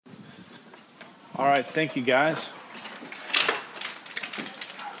All right, thank you, guys.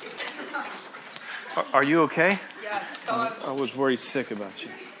 Are you okay? Yeah. I was worried sick about you.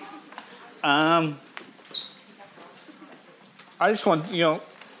 I just want to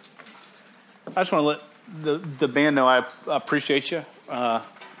let the band know I appreciate you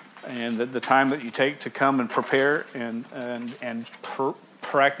and the time that you take to come and prepare and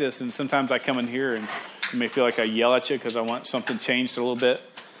practice. And sometimes I come in here and you may feel like I yell at you because I want something changed a little bit.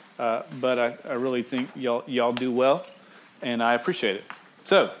 But I really think y'all do well, and I appreciate it.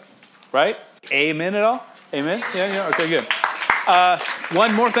 So, right? Amen at all? Amen? Yeah. Okay, good.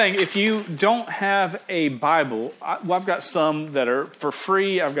 One more thing. If you don't have a Bible, I've got some that are for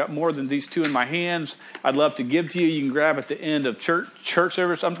free. I've got more than these two in my hands. I'd love to give to you. You can grab at the end of church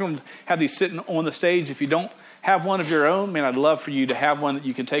service. I'm going to have these sitting on the stage. If you don't have one of your own, man, I'd love for you to have one that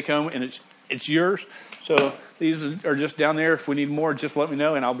you can take home, and it's yours. So these are just down there. If we need more, just let me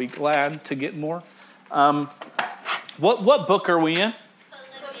know, and I'll be glad to get more. What book are we in?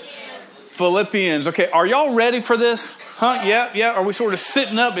 Philippians. Okay, are y'all ready for this? Huh? Yeah. Are we sort of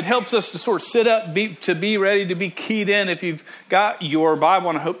sitting up? It helps us to sort of sit up, to be ready, to be keyed in. If you've got your Bible,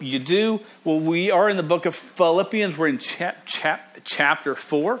 and I hope you do. Well, we are in the book of Philippians. We're in chapter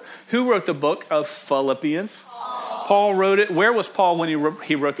 4. Who wrote the book of Philippians? Paul wrote it. Where was Paul when he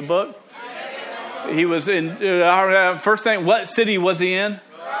wrote the book? He was in, first thing, what city was he in?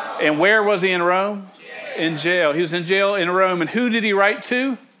 And where was he in Rome? In jail. He was in jail in Rome. And who did he write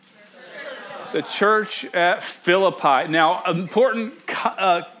to? The church at Philippi. Now, important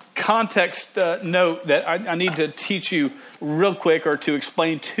context note that I need to teach you real quick or to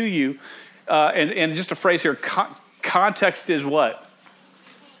explain to you. And just a phrase here. Context is what?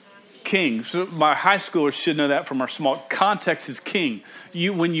 King. So my high schoolers should know that from our small. Context is king.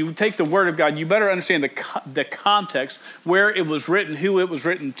 When you take the word of God, you better understand the context, where it was written, who it was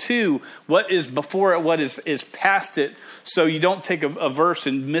written to, what is before it, what is past it, so you don't take a verse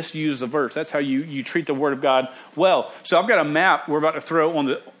and misuse a verse. That's how you treat the word of God well. So I've got a map we're about to throw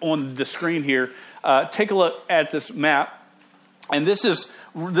on the screen here. Take a look at this map, and this is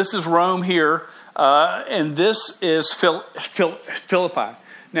Rome here, and this is Philippi.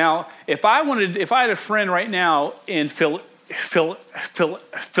 Now, if I had a friend right now in Philippi,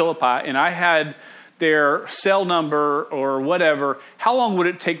 and I had their cell number or whatever, how long would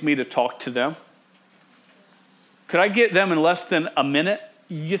it take me to talk to them? Could I get them in less than a minute,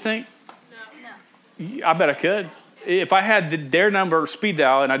 you think? No. I bet I could. If I had their number speed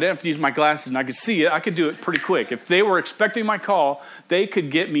dial and I didn't have to use my glasses and I could see it, I could do it pretty quick. If they were expecting my call, they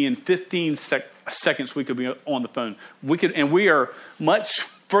could get me in 15 seconds. We could be on the phone. We are much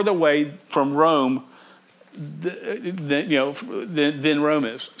further away from Rome than Rome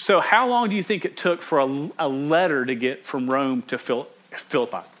is. So how long do you think it took for a letter to get from Rome to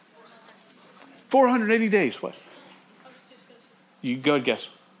Philippi? 480 days. What? You go ahead, guess.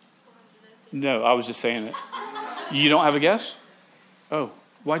 No, I was just saying it. You don't have a guess? Oh,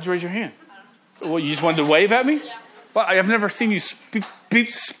 why'd you raise your hand? Well, you just wanted to wave at me? Yeah. Well, I've never seen you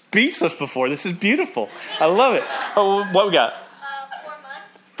speechless before. This is beautiful. I love it. Oh, what we got? 4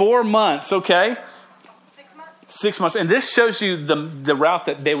 months. 4 months, okay. 6 months. 6 months. And this shows you the route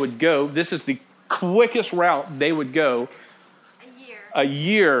that they would go. This is the quickest route they would go. A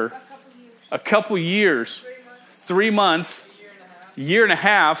year. A couple years. 3 months. Year and a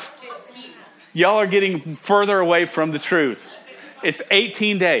half. Y'all are getting further away from the truth. It's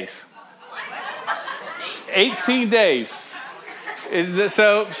 18 days. 18 days.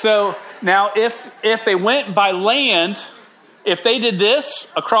 So now if they went by land, if they did this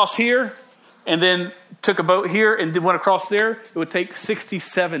across here and then took a boat here and went across there, it would take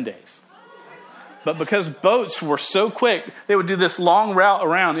 67 days. But because boats were so quick, they would do this long route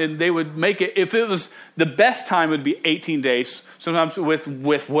around, and they would make it, if it was the best time, it would be 18 days. Sometimes with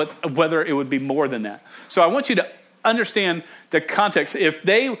whether it would be more than that. So I want you to understand the context. If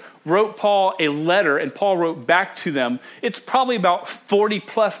they wrote Paul a letter and Paul wrote back to them, it's probably about 40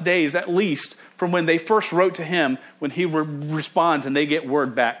 plus days at least from when they first wrote to him, when he responds and they get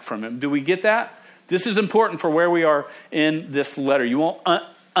word back from him. Do we get that? This is important for where we are in this letter. You won't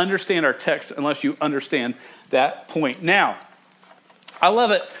understand our text unless you understand that point. Now, I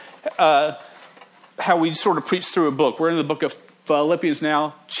love it how we sort of preach through a book. We're in the book of Philippians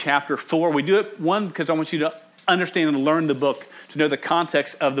now, chapter 4. We do it, one, because I want you to understand and learn the book, to know the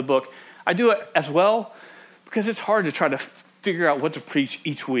context of the book. I do it as well because it's hard to try to figure out what to preach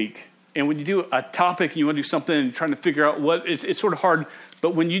each week. And when you do a topic, you want to do something and you're trying to figure out what, it's sort of hard.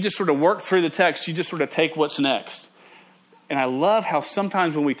 But when you just sort of work through the text, you just sort of take what's next. And I love how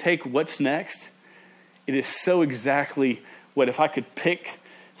sometimes when we take what's next, it is so exactly what if I could pick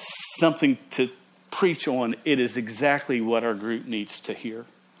something to preach on, it is exactly what our group needs to hear.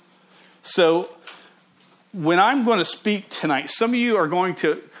 So when I'm going to speak tonight, some of you are going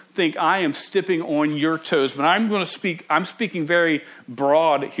to think I am stepping on your toes, but I'm speaking very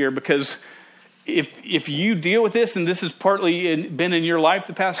broad here, because if you deal with this, and this has partly been in your life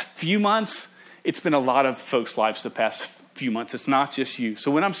the past few months, it's been a lot of folks' lives the past few months. It's not just you.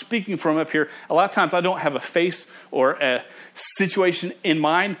 So when I'm speaking from up here, a lot of times I don't have a face or a situation in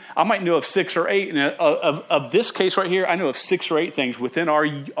mind. I might know of 6 or 8, and of this case right here, I know of 6 or 8 things within our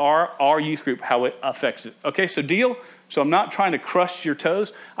youth group, how it affects it. Okay, so deal? So I'm not trying to crush your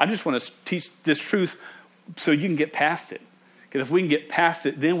toes. I just want to teach this truth so you can get past it. Because if we can get past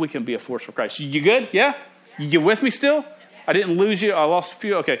it, then we can be a force for Christ. You good? Yeah? You with me still? I didn't lose you. I lost a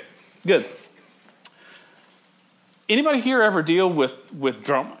few. Okay, good. Anybody here ever deal with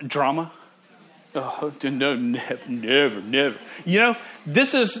drama? Oh, no, never. You know,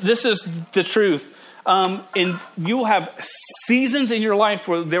 this is the truth. And you will have seasons in your life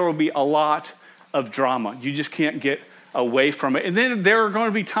where there will be a lot of drama. You just can't get away from it. And then there are going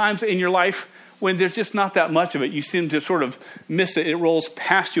to be times in your life when there's just not that much of it. You seem to sort of miss it. It rolls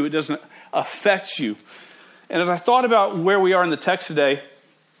past you. It doesn't affect you. And as I thought about where we are in the text today,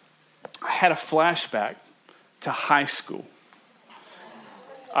 I had a flashback to high school.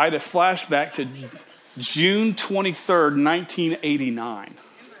 I had a flashback to June 23rd, 1989.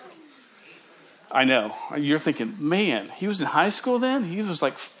 I know. You're thinking, man, he was in high school then? He was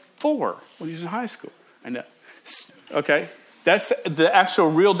like 4 when he was in high school. I know. Okay. That's the actual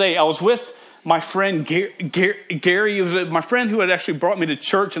real day. I was with my friend Gary. He was my friend who had actually brought me to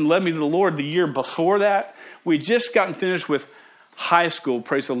church and led me to the Lord the year before that. We just gotten finished with high school.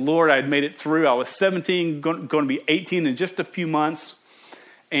 Praise the Lord. I had made it through. I was 17, going to be 18 in just a few months.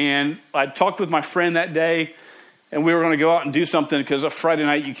 And I talked with my friend that day, and we were going to go out and do something, because a Friday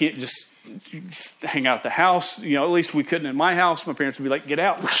night you can't just hang out at the house. You know, at least we couldn't in my house. My parents would be like, get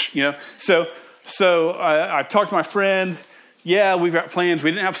out, you know. So I talked to my friend. Yeah, we've got plans.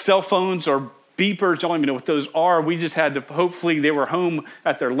 We didn't have cell phones or beepers. I don't even know what those are. We just had to, hopefully they were home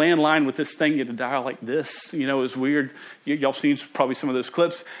at their landline with this thing. You had to dial like this. You know, it was weird. Y'all seen probably some of those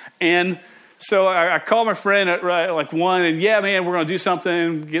clips. And so I called my friend at like 1, and yeah, man, we're going to do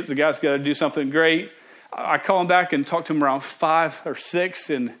something. The guy's got to do something great. I call him back and talk to him around 5 or 6,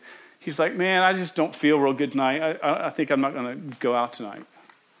 and he's like, man, I just don't feel real good tonight. I think I'm not going to go out tonight.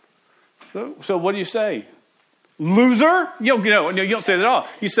 So what do you say? Loser? You don't say that at all.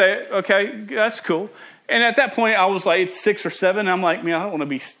 You say, okay, that's cool. And at that point, I was like, it's 6 or 7. And I'm like, man, I don't want to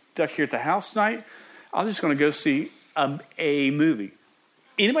be stuck here at the house tonight. I'm just going to go see a movie.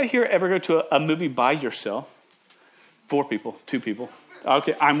 Anybody here ever go to a movie by yourself? 4 people, 2 people.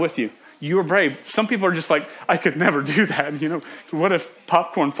 Okay, I'm with you. You were brave. Some people are just like, I could never do that. You know, what if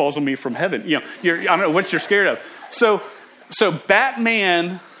popcorn falls on me from heaven? You know, I don't know what you're scared of. So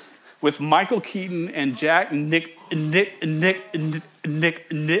Batman with Michael Keaton and Jack Nicholson.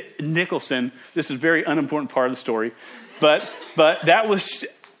 This is a very unimportant part of the story, but that was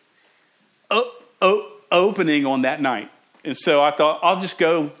opening on that night, and so I thought I'll just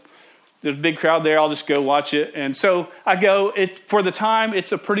go. There's a big crowd there. I'll just go watch it. And so I go. For the time,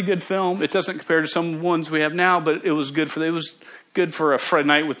 it's a pretty good film. It doesn't compare to some ones we have now, but it was good for a Friday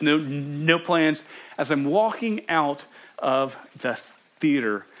night with no plans. As I'm walking out of the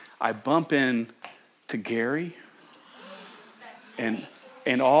theater, I bump in to Gary and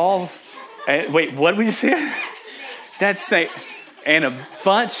all. Wait, what did we just say? That's say, and a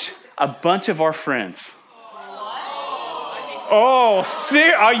bunch of our friends. Oh, see,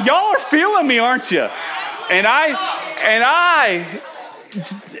 y'all are feeling me, aren't you? And I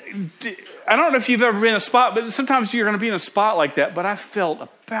don't know if you've ever been in a spot, but sometimes you're going to be in a spot like that. But I felt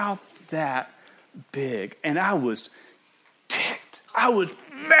about that big, and I was ticked. I was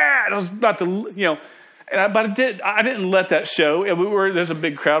mad. I was about to, but I didn't let that show. There's a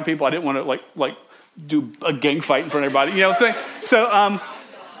big crowd of people. I didn't want to like do a gang fight in front of everybody. You know what I'm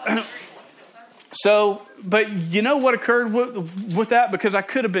saying? So, but you know what occurred with that? Because I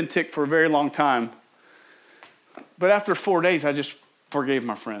could have been ticked for a very long time. But after 4 days, I just forgave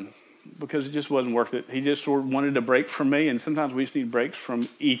my friend because it just wasn't worth it. He just sort of wanted a break from me, and sometimes we just need breaks from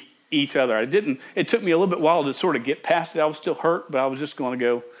each other. It took me a little bit while to sort of get past it. I was still hurt, but I was just going to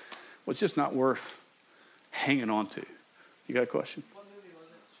go, well, it's just not worth hanging on to. You got a question? What movie was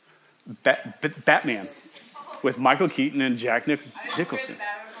it? Batman with Michael Keaton and Jack Nicholson.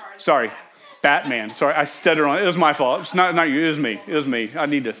 Sorry. Batman. Sorry, I stuttered on it. It was my fault. It's not you. It was me. It was me. I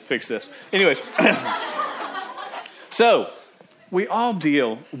need to fix this. Anyways. So, we all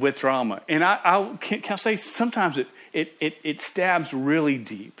deal with drama. And can I say sometimes it stabs really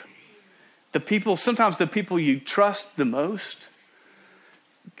deep. sometimes the people you trust the most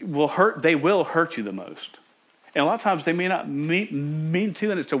will hurt you the most. And a lot of times they may not mean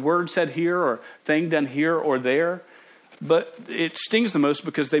to, and it's a word said here or thing done here or there, but it stings the most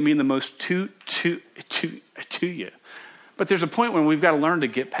because they mean the most to you. But there's a point when we've got to learn to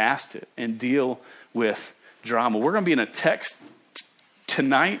get past it and deal with drama. We're going to be in a text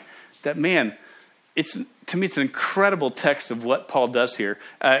tonight that, man, to me it's an incredible text of what Paul does here.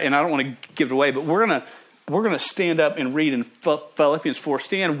 And I don't want to give it away, but we're going to stand up and read in Philippians 4.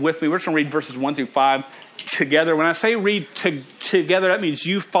 Stand with me. We're just going to read verses 1 through 5 together. When I say read together, that means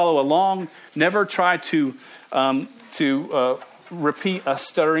you follow along. Never try to repeat a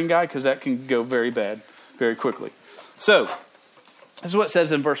stuttering guy, because that can go very bad very quickly. So, this is what it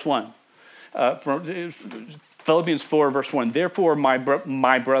says in verse 1. Philippians 4, verse 1. Therefore,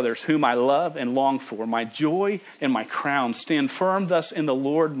 my brothers, whom I love and long for, my joy and my crown, stand firm thus in the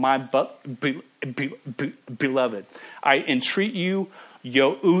Lord, my beloved. I entreat you,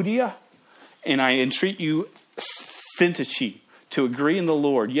 Euodia, and I entreat you, Syntyche, to agree in the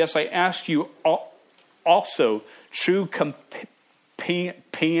Lord. Yes, I ask you also, true companion,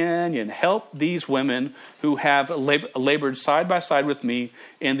 help these women who have labored side by side with me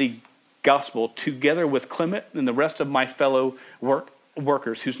in the gospel, together with Clement and the rest of my fellow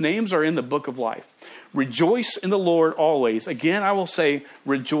workers, whose names are in the book of life. Rejoice in the Lord always. Again, I will say,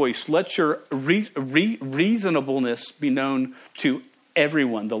 rejoice. Let your reasonableness be known to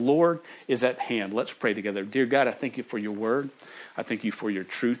everyone. The Lord is at hand. Let's pray together. Dear God, I thank you for your word. I thank you for your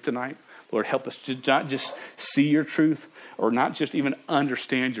truth tonight. Lord, help us to not just see your truth or not just even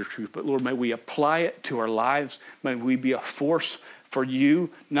understand your truth, but Lord, may we apply it to our lives. May we be a force for you,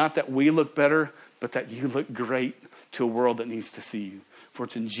 not that we look better, but that you look great to a world that needs to see you. For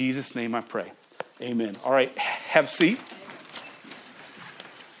it's in Jesus' name I pray. Amen. All right, have a seat.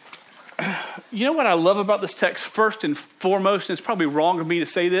 You know what I love about this text? First and foremost, and it's probably wrong of me to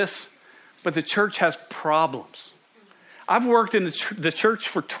say this, but the church has problems. I've worked in the church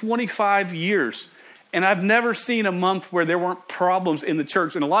for 25 years, and I've never seen a month where there weren't problems in the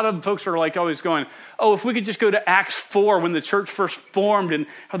church. And a lot of folks are like always going, oh, if we could just go to Acts 4 when the church first formed and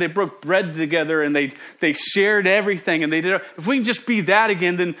how they broke bread together and they shared everything and they did. If we can just be that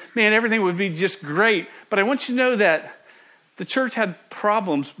again, then, man, everything would be just great. But I want you to know that the church had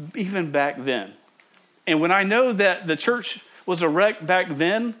problems even back then. And when I know that the church was a wreck back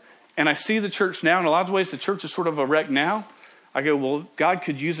then, and I see the church now, in a lot of ways the church is sort of a wreck now, I go, well, God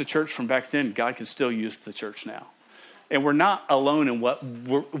could use the church from back then. God can still use the church now. And we're not alone in what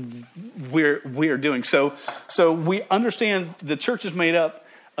we're doing. So we understand the church is made up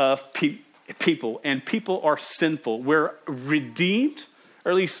of people, and people are sinful. We're redeemed,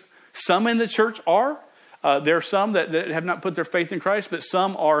 or at least some in the church are. There are some that have not put their faith in Christ, but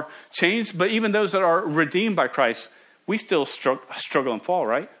some are changed. But even those that are redeemed by Christ, we still struggle and fall,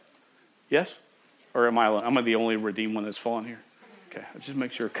 right? Yes? Or am I alone? I'm the only redeemed one that's fallen here. Okay, I'll just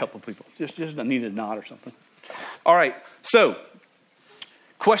make sure a couple people. Just need a nod or something. All right, so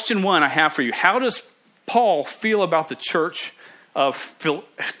question 1 I have for you. How does Paul feel about the church of Philippi?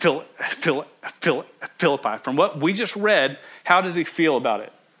 From what we just read, how does he feel about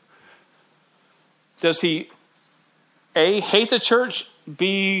it? Does he, A, hate the church,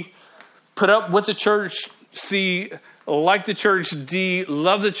 B, put up with the church, C, like the church, D,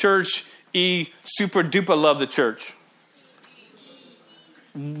 love the church, E, super duper love the church?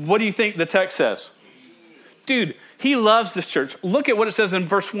 What do you think the text says? Dude, he loves this church. Look at what it says in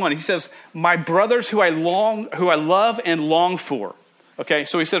verse 1. He says, my brothers who I love and long for. Okay,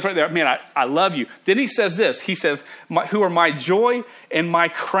 so he says right there, man, I love you. Then he says this. He says, who are my joy and my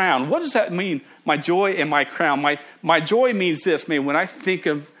crown. What does that mean, my joy and my crown? My joy means this, man, when I think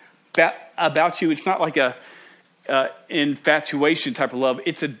about you, it's not like a infatuation type of love.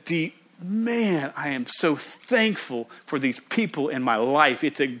 It's a deep, man, I am so thankful for these people in my life.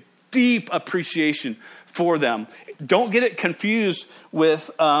 It's a deep appreciation for them. Don't get it confused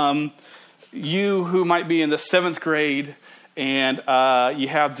with you who might be in the 7th grade and you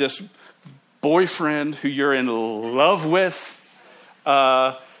have this boyfriend who you're in love with,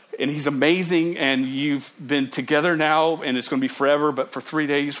 and he's amazing, and you've been together now, and it's going to be forever, but for 3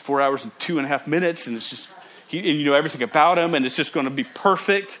 days, 4 hours, and 2.5 minutes, and it's just, and you know everything about him, and it's just going to be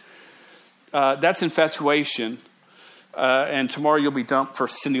perfect. That's infatuation. And tomorrow you'll be dumped for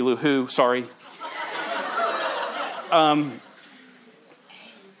Cindy Lou Who. Sorry.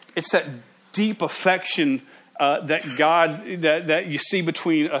 It's that deep affection that you see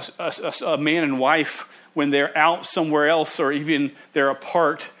between a man and wife when they're out somewhere else, or even they're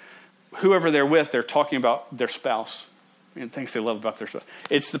apart. Whoever they're with, they're talking about their spouse. And things they love about their son.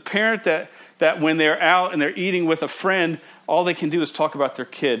 It's the parent that when they're out and they're eating with a friend, all they can do is talk about their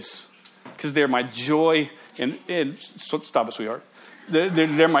kids because they're my joy. And stop it, sweetheart.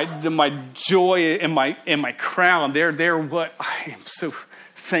 They're my joy and my crown. They're what I am so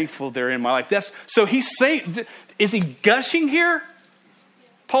thankful they're in my life. So he's saying, is he gushing here?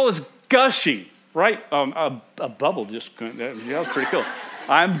 Paul is gushing, right? A bubble just that was pretty cool.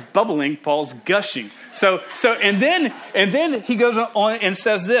 I'm bubbling. Paul's gushing. So and then he goes on and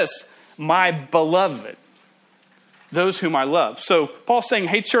says this: my beloved, those whom I love. So Paul's saying,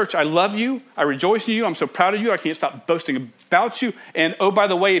 hey, church, I love you. I rejoice in you. I'm so proud of you. I can't stop boasting about you. And oh, by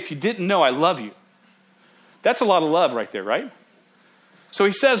the way, if you didn't know, I love you. That's a lot of love right there, right? So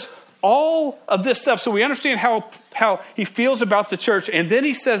he says all of this stuff. So we understand how he feels about the church. And then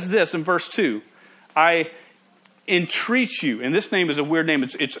he says this in verse 2. I entreat you. And this name is a weird name.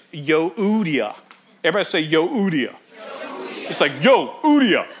 It's Youdia. Everybody say Youdia. It's like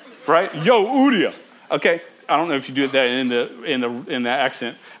Youdia, right? Youdia. Okay. I don't know if you do that in the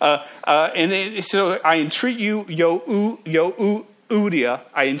accent. So I entreat you, Youdia.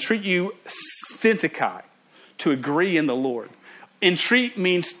 I entreat you, Syntyche, to agree in the Lord. Entreat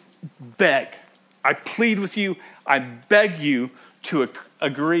means beg. I plead with you. I beg you to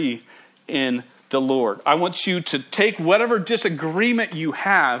agree in the Lord. I want you to take whatever disagreement you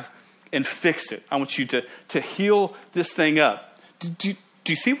have and fix it. I want you to heal this thing up. Do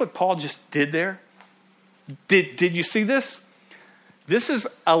you see what Paul just did there? Did you see this? This is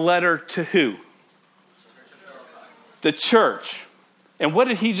a letter to who? The church. And what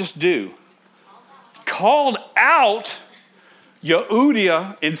did he just do? Called out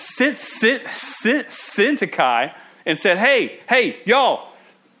Youdia and Syntyche and said, hey, y'all,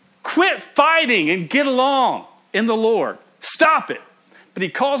 quit fighting and get along in the Lord. Stop it. But he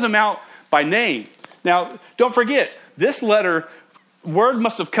calls them out by name. Now, don't forget, this letter, word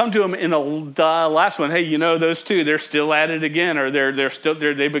must have come to him in the last one. Hey, those two, they're still at it again, or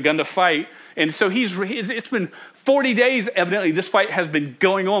they've begun to fight. And so it's been 40 days, evidently, this fight has been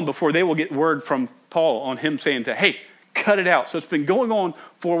going on before they will get word from Paul on him saying hey, cut it out. So it's been going on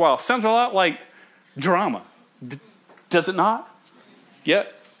for a while. Sounds a lot like drama. Does it not? Yeah.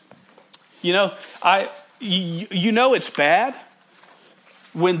 It's bad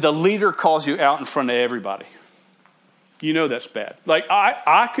when the leader calls you out in front of everybody. That's bad. Like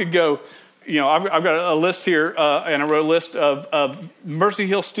I could go, I've got a list here, and I wrote a list of Mercy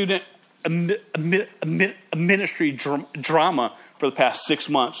Hill student ministry drama for the past 6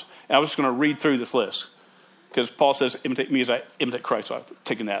 months. And I was just going to read through this list because Paul says, imitate me as I imitate Christ. So I've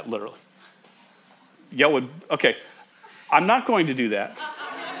taken that literally. Okay. I'm not going to do that.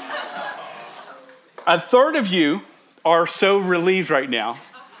 A third of you are so relieved right now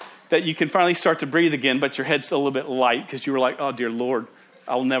that you can finally start to breathe again, but your head's a little bit light because you were like, oh, dear Lord,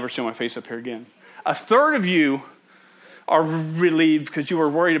 I will never show my face up here again. A third of you are relieved because you were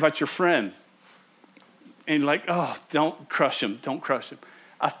worried about your friend. And you're like, oh, don't crush him. Don't crush him.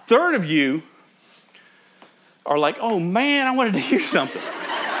 A third of you are like, oh, man, I wanted to hear something.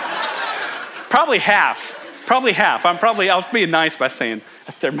 Probably half. I was being nice by saying,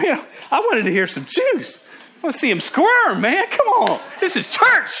 man, I wanted to hear some juice. I want to see him squirm, man. Come on. This is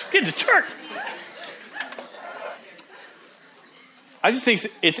church. Get to church. I just think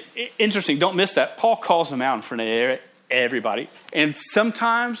it's interesting. Don't miss that. Paul calls them out in front of everybody. And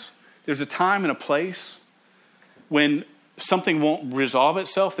sometimes there's a time and a place when something won't resolve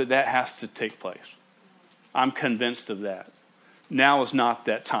itself that has to take place. I'm convinced of that. Now is not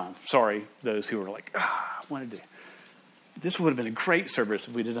that time. Sorry, those who are like, I wanted to. This would have been a great service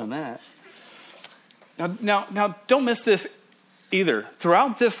if we'd have done that. Now, don't miss this either.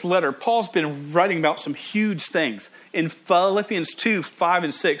 Throughout this letter, Paul's been writing about some huge things. In Philippians 2, 5,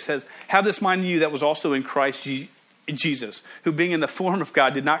 and 6 says, have this mind in you that was also in Christ Jesus, who being in the form of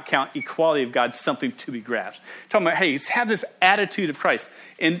God did not count equality of God something to be grasped. Talking about, hey, have this attitude of Christ.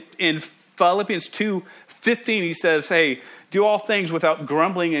 In Philippians 2, 15, he says, hey, do all things without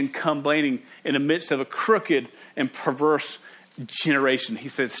grumbling and complaining in the midst of a crooked and perverse generation. He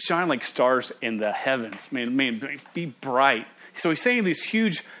says, shine like stars in the heavens. Man, be bright. So he's saying these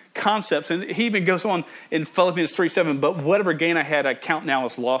huge concepts, and he even goes on in Philippians 3:7, but whatever gain I had, I count now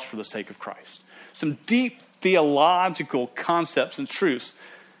as lost for the sake of Christ. Some deep theological concepts and truths.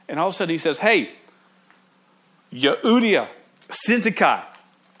 And all of a sudden he says, hey, Youdia, Syntyche,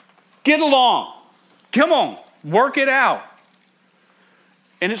 get along. Come on, work it out.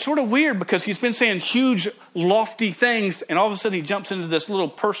 And it's sort of weird because he's been saying huge, lofty things, and all of a sudden he jumps into this little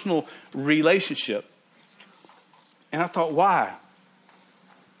personal relationship. And I thought, why?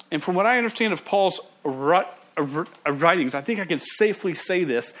 And from what I understand of Paul's writings, I think I can safely say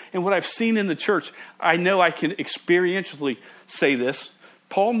this. And what I've seen in the church, I know I can experientially say this.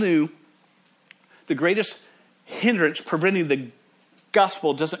 Paul knew the greatest hindrance preventing the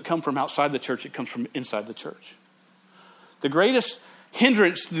gospel doesn't come from outside the church. It comes from inside the church. The greatest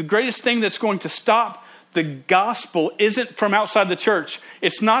hindrance, the greatest thing that's going to stop the gospel isn't from outside the church.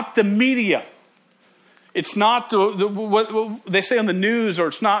 It's not the media. It's not what they say on the news, or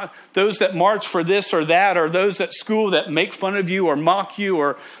it's not those that march for this or that, or those at school that make fun of you or mock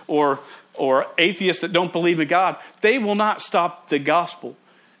you, or atheists that don't believe in God. They will not stop the gospel.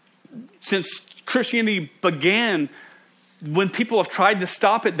 Since Christianity began, when people have tried to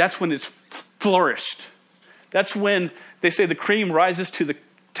stop it, that's when it's flourished. That's when they say the cream rises to the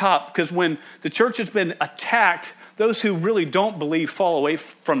top, because when the church has been attacked, those who really don't believe fall away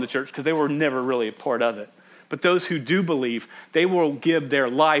from the church because they were never really a part of it. But those who do believe, they will give their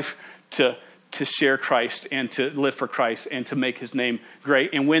life to share Christ and to live for Christ and to make his name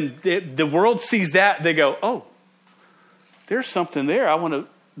great. And when the world sees that, they go, oh, there's something there.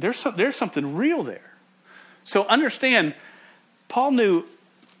 There's something real there. So understand, Paul knew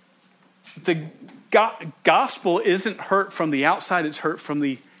the gospel isn't hurt from the outside, it's hurt from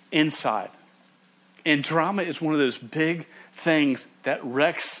the inside. And drama is one of those big things that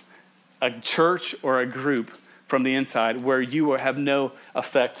wrecks a church or a group from the inside, where you will have no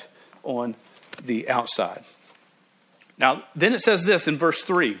effect on the outside. Now, then it says this in verse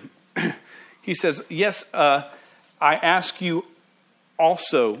 3. He says, yes, I ask you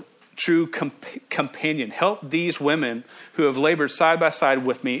also, true companion, help these women who have labored side by side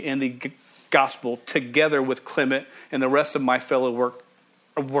with me in the gospel, together with Clement and the rest of my fellow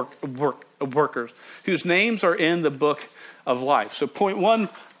workers, whose names are in the book of life. So point one,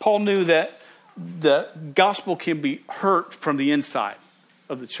 Paul knew that the gospel can be hurt from the inside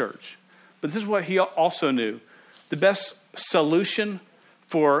of the church. But this is what he also knew. The best solution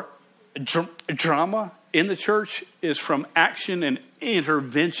for drama in the church is from action and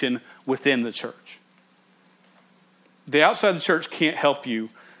intervention within the church. The outside of the church can't help you.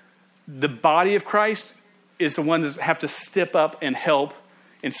 The body of Christ is the one that have to step up and help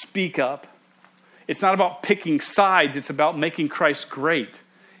and speak up. It's not about picking sides. It's about making Christ great.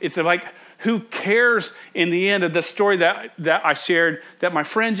 It's like, who cares in the end of the story that I shared, that my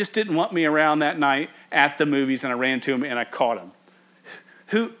friend just didn't want me around that night at the movies and I ran to him and I caught him.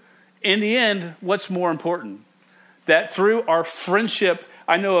 Who, in the end, what's more important? That through our friendship,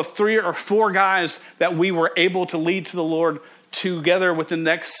 I know of 3 or 4 guys that we were able to lead to the Lord together within the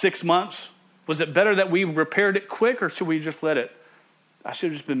next 6 months. Was it better that we repaired it quick, or should we just let it? I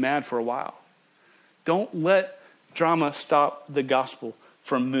should have just been mad for a while. Don't let drama stop the gospel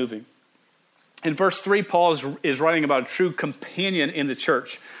from moving. In verse 3, Paul is writing about a true companion in the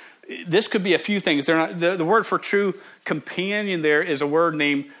church. This could be a few things. The word for true companion there is a word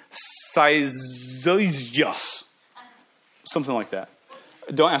named Syzoios. Something like that.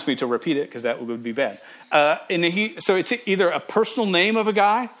 Don't ask me to repeat it because that would be bad. So it's either a personal name of a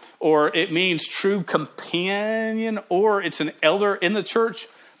guy, or it means true companion, or it's an elder in the church.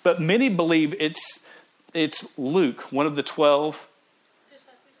 But many believe it's Luke, one of the 12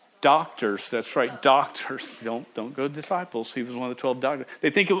 doctors. That's right, doctors. Don't go disciples. He was one of the 12 doctors. They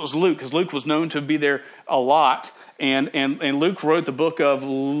think it was Luke because Luke was known to be there a lot, and Luke wrote the book of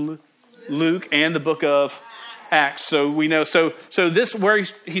Luke and the book of Acts. So we know. So this where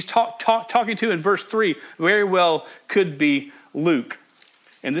he's talking to in verse 3 very well could be Luke,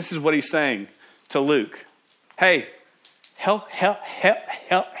 and this is what he's saying to Luke: hey, help him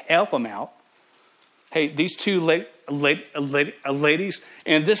out. Hey, these 2 ladies,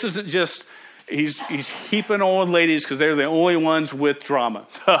 and this isn't just he's heaping on ladies because they're the only ones with drama.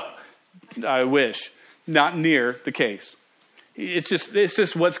 I wish. Not near the case. It's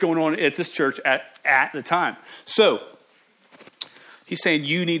just what's going on at this church at the time. So he's saying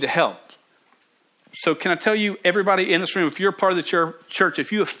you need to help. So can I tell you, everybody in this room, if you're a part of the church,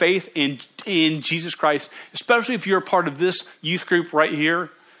 if you have faith in Jesus Christ, especially if you're a part of this youth group right here,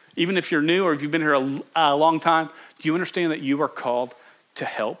 even if you're new or if you've been here a long time, do you understand that you are called to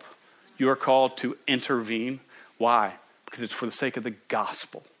help? You are called to intervene. Why? Because it's for the sake of the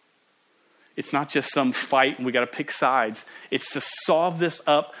gospel. It's not just some fight and we got to pick sides. It's to solve this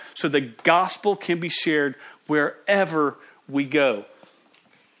up so the gospel can be shared wherever we go.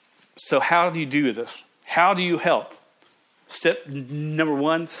 So how do you do this? How do you help? Step number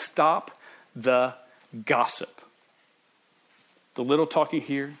 1, stop the gossip. The little talking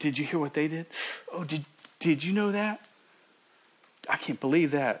here. Did you hear what they did? Oh, did you know that? I can't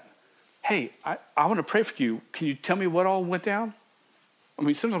believe that. Hey, I want to pray for you. Can you tell me what all went down? I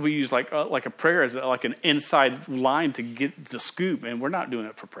mean, sometimes we use like a prayer as like an inside line to get the scoop, and we're not doing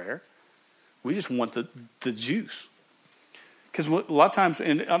it for prayer. We just want the juice. Because a lot of times,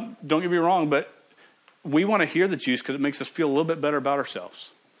 and don't get me wrong, but we want to hear the juice because it makes us feel a little bit better about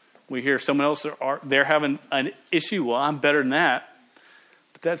ourselves. We hear someone else, they're having an issue. Well, I'm better than that.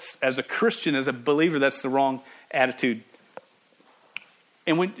 But that's, as a Christian, as a believer, that's the wrong attitude.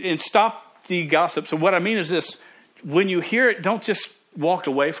 And stop the gossip. So what I mean is this. When you hear it, don't just walk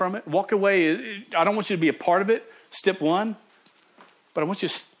away from it. Walk away. I don't want you to be a part of it, step one. But I want you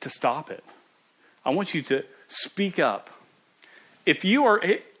to stop it. I want you to speak up. If you are,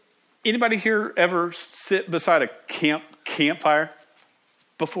 anybody here ever sit beside a campfire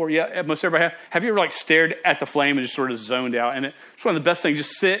before? Yeah, most everybody have. Have you ever like stared at the flame and just sort of zoned out? And it's one of the best things.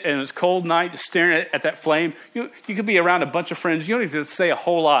 Just sit and it's cold night, just staring at that flame. You could be around a bunch of friends. You don't need to say a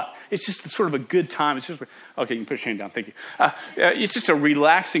whole lot. It's just sort of a good time. It's just okay. You can put your hand down. Thank you. It's just a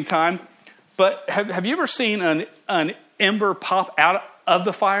relaxing time. But have you ever seen an ember pop out of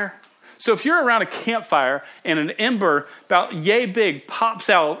the fire? So if you're around a campfire and an ember about yay big pops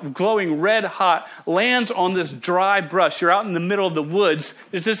out, glowing red hot, lands on this dry brush, you're out in the middle of the woods,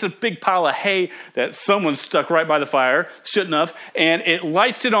 there's just a big pile of hay that someone stuck right by the fire, shouldn't have, and it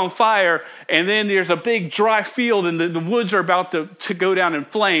lights it on fire, and then there's a big dry field and the woods are about to go down in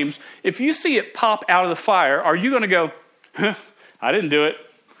flames. If you see it pop out of the fire, are you going to go, I didn't do it,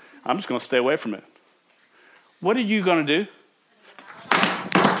 I'm just going to stay away from it? What are you going to do?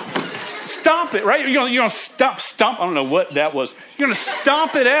 Stomp it, right? You're going to stomp. I don't know what that was. You're going to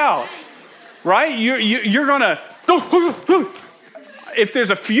stomp it out, right? You're going to, if there's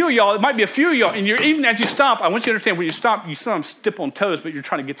a few of y'all, it might be a few of y'all, and even as you stomp, I want you to understand when you stomp, you sometimes step on toes, but you're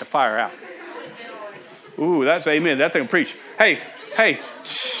trying to get the fire out. Ooh, that's amen. That thing will preach. Hey,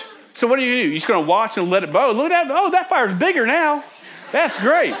 shh. So what do? You're just going to watch and let it blow. Look at that. Oh, that fire's bigger now. That's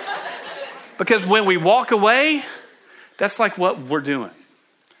great. Because when we walk away, that's like what we're doing.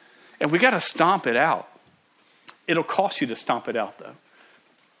 And we got to stomp it out. It'll cost you to stomp it out, though.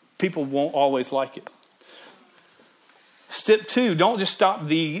 People won't always like it. Step 2, don't just stop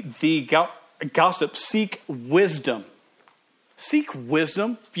the gossip. Seek wisdom. Seek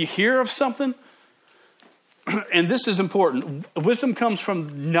wisdom. If you hear of something, and this is important, wisdom comes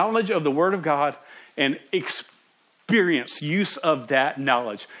from knowledge of the Word of God and experience, use of that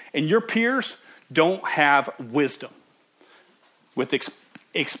knowledge. And your peers don't have wisdom with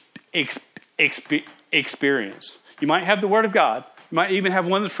experience. You might have the Word of God. You might even have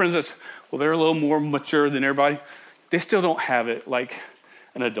one of the friends that's, well, they're a little more mature than everybody. They still don't have it like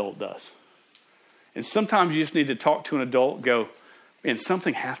an adult does. And sometimes you just need to talk to an adult and go, man,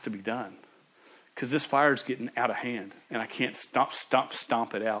 something has to be done. Because this fire is getting out of hand. And I can't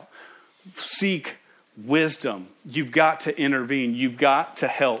stomp it out. Seek wisdom. You've got to intervene. You've got to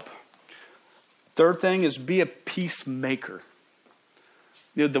help. Third thing is be a peacemaker.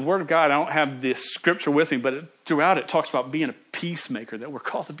 You know, the Word of God, I don't have this scripture with me, but throughout it talks about being a peacemaker, that we're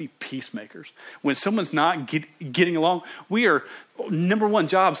called to be peacemakers. When someone's not getting along, we are, number one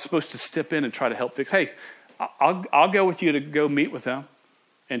job, supposed to step in and try to help fix. Hey, I'll go with you to go meet with them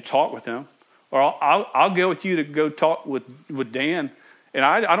and talk with them. Or I'll go with you to go talk with Dan. And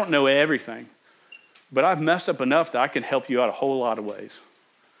I don't know everything, but I've messed up enough that I can help you out a whole lot of ways.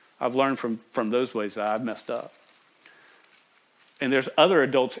 I've learned from those ways that I've messed up. And there's other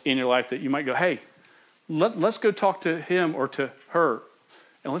adults in your life that you might go, hey, let's go talk to him or to her.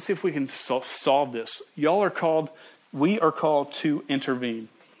 And let's see if we can solve this. We are called to intervene.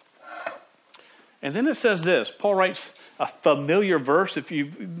 And then it says this. Paul writes a familiar verse if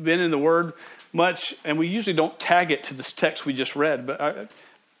you've been in the Word much. And we usually don't tag it to this text we just read. But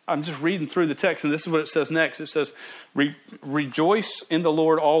I'm just reading through the text. And this is what it says next. It says, rejoice in the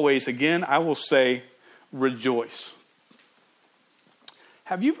Lord always. Again, I will say rejoice.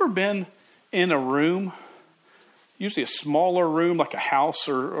 Have you ever been in a room, usually a smaller room like a house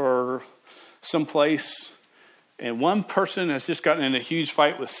or someplace, and one person has just gotten in a huge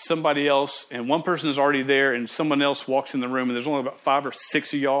fight with somebody else, and one person is already there, and someone else walks in the room, and there's only about 5 or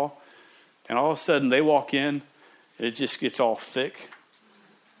 6 of y'all, and all of a sudden they walk in, and it just gets all thick,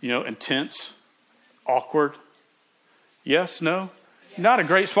 intense, awkward. Yes, no? Not a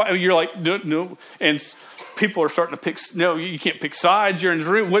great spot. You're like, no. And people are starting to pick, no, you can't pick sides. You're in the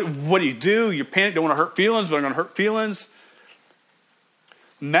room. What do? You panic, don't want to hurt feelings, but I'm going to hurt feelings.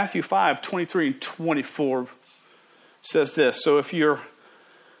 Matthew 5:23 and 24 says this. So if you're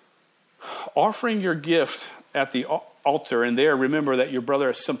offering your gift at the altar and there remember that your brother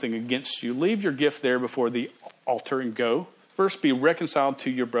has something against you, leave your gift there before the altar and go. First be reconciled to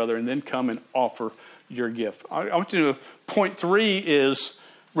your brother and then come and offer your gift. I want you to, point 3 is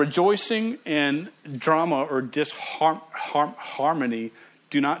rejoicing and drama or disharmony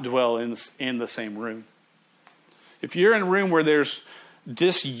do not dwell in the same room. If you're in a room where there's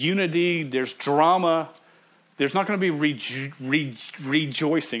disunity, there's drama, there's not going to be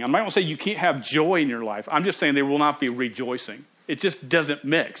rejoicing. I'm not going to say you can't have joy in your life. I'm just saying there will not be rejoicing. It just doesn't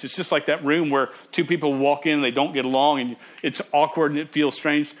mix. It's just like that room where two people walk in and they don't get along and it's awkward and it feels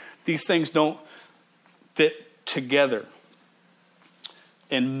strange. These things don't fit together.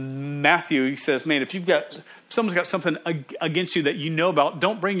 In Matthew, he says, man, if someone's got something against you that you know about,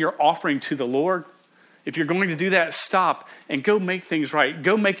 don't bring your offering to the Lord. If you're going to do that, stop and go make things right.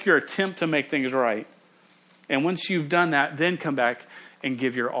 Go make your attempt to make things right. And once you've done that, then come back and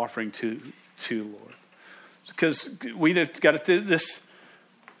give your offering to the Lord. Because we got to do this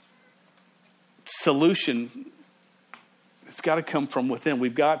solution. It's got to come from within.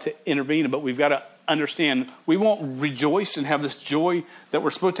 We've got to intervene, but we've got to understand we won't rejoice and have this joy that we're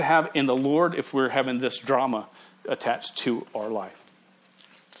supposed to have in the Lord if we're having this drama attached to our life.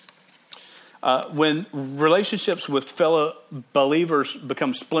 When relationships with fellow believers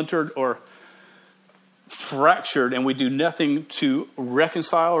become splintered or fractured and we do nothing to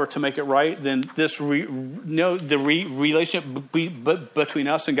reconcile or to make it right, then the relationship between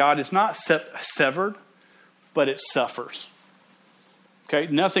us and God is not severed, but it suffers. Okay,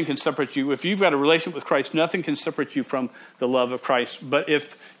 nothing can separate you. If you've got a relationship with Christ, nothing can separate you from the love of Christ. But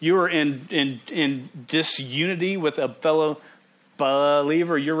if you are in disunity with a fellow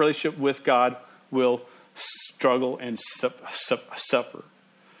believer, your relationship with God will struggle and suffer.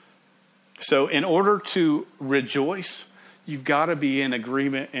 So in order to rejoice, you've got to be in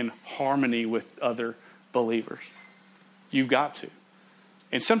agreement and harmony with other believers. You've got to.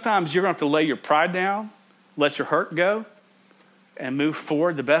 And sometimes you're going to have to lay your pride down, let your hurt go, and move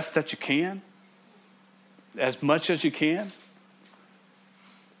forward the best that you can, as much as you can.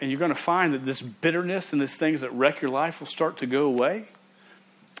 And you're going to find that this bitterness and these things that wreck your life will start to go away.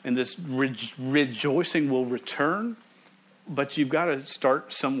 And this rejoicing will return. But you've got to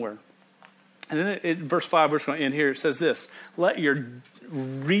start somewhere. And then in verse 5, we're just going to end here. It says this: let your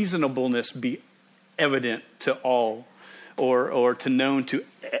reasonableness be evident to all, or to known to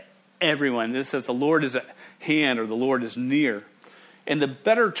everyone. This says the Lord is at hand, or the Lord is near. And the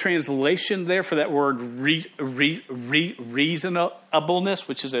better translation there for that word reasonableness,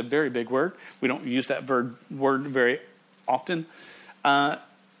 which is a very big word, we don't use that word very often,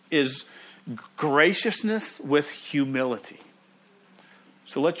 is graciousness with humility.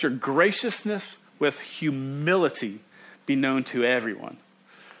 So let your graciousness with humility be known to everyone.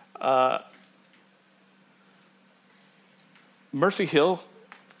 Mercy Hill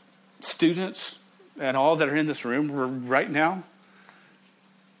students and all that are in this room right now,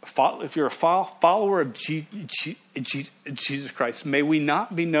 if you're a follower of Jesus Christ, may we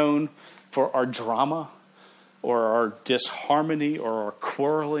not be known for our drama or our disharmony or our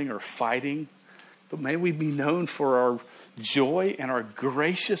quarreling or fighting, but may we be known for our joy and our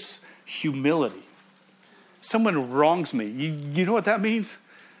gracious humility. Someone wrongs me. You know what that means?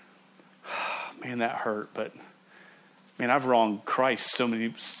 Man, that hurt. But man, I've wronged Christ so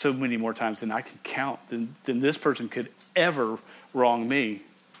many more times than I can count, than this person could ever wrong me.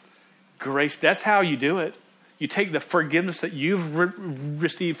 Grace, that's how you do it. You take the forgiveness that you've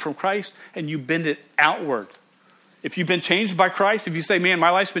received from Christ and you bend it outward. If you've been changed by Christ, if you say, man,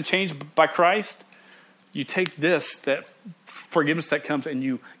 my life's been changed by Christ, you take that forgiveness that comes, and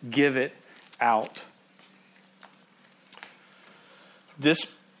you give it out. This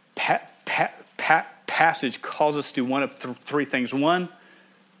passage calls us to one of three things. One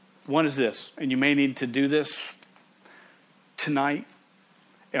is this, and you may need to do this tonight.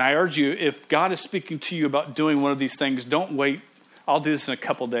 And I urge you, if God is speaking to you about doing one of these things, don't wait. I'll do this in a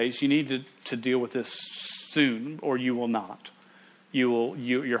couple days. You need to deal with this soon, or you will not.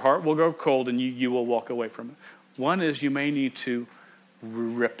 Your heart will go cold, and you will walk away from it. One is you may need to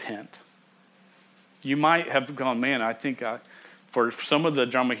repent. You might have gone, man, I think for some of the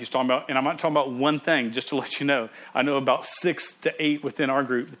drama he's talking about, and I'm not talking about one thing, just to let you know. I know about 6 to 8 within our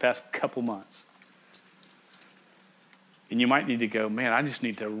group the past couple months. And you might need to go, man, I just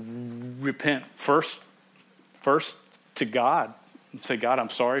need to repent first to God and say, God, I'm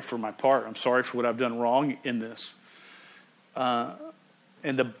sorry for my part. I'm sorry for what I've done wrong in this. And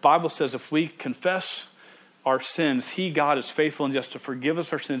the Bible says if we confess our sins, God is faithful and just to forgive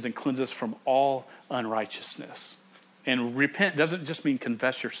us our sins and cleanse us from all unrighteousness. And repent doesn't just mean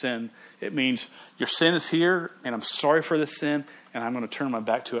confess your sin. It means your sin is here, and I'm sorry for this sin, and I'm going to turn my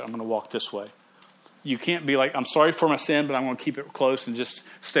back to it. I'm going to walk this way. You can't be like, I'm sorry for my sin, but I'm going to keep it close and just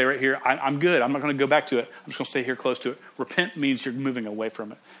stay right here. I'm good. I'm not going to go back to it. I'm just going to stay here close to it. Repent means you're moving away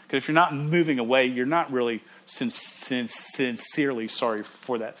from it. Because if you're not moving away, you're not really sincerely sorry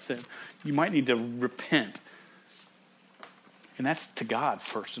for that sin. You might need to repent. And that's to God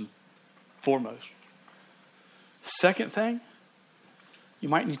first and foremost. Second thing, you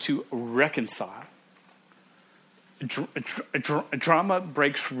might need to reconcile. Drama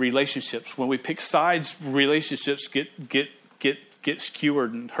breaks relationships. When we pick sides, relationships get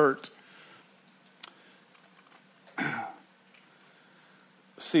skewered and hurt.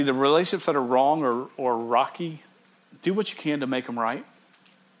 See, the relationships that are wrong or rocky, do what you can to make them right.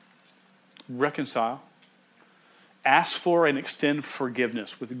 Reconcile. Ask for and extend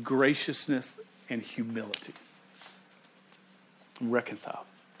forgiveness with graciousness and humility. Reconcile.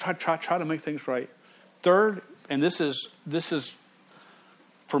 Try to make things right. Third, and this is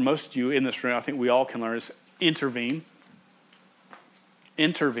for most of you in this room, I think we all can learn, is intervene.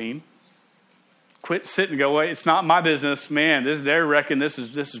 Intervene. Quit sitting and go, wait, it's not my business. Man, they reckon this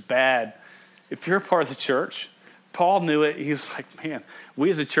is bad. If you're a part of the church, Paul knew it. He was like, man,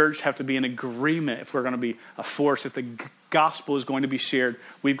 we as a church have to be in agreement if we're going to be a force. If the gospel is going to be shared,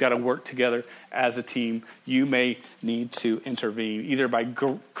 we've got to work together as a team. You may need to intervene, either by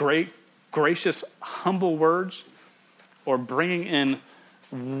gracious, humble words or bringing in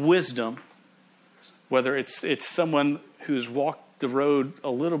wisdom, whether it's someone who's walked the road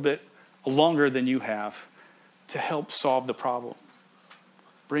a little bit longer than you have to help solve the problem.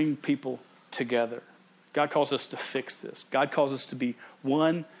 Bring people together. God calls us to fix this. God calls us to be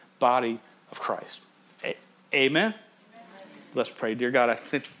one body of Christ. Amen? Let's pray. Dear God, I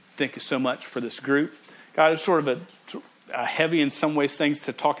thank you so much for this group. God, it's sort of a heavy in some ways things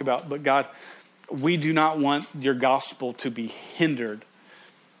to talk about, but God, we do not want your gospel to be hindered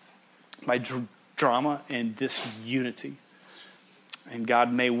by drama and disunity. And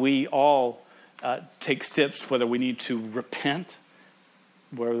God, may we all take steps, whether we need to repent,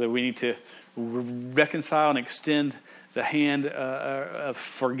 whether we need to reconcile and extend the hand of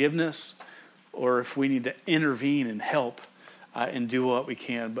forgiveness, or if we need to intervene and help and do what we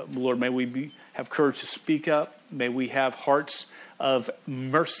can. But Lord, may we have courage to speak up. May we have hearts of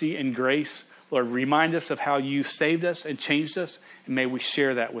mercy and grace. Lord, remind us of how you saved us and changed us, and may we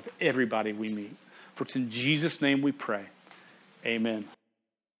share that with everybody we meet. For it's in Jesus' name we pray. Amen.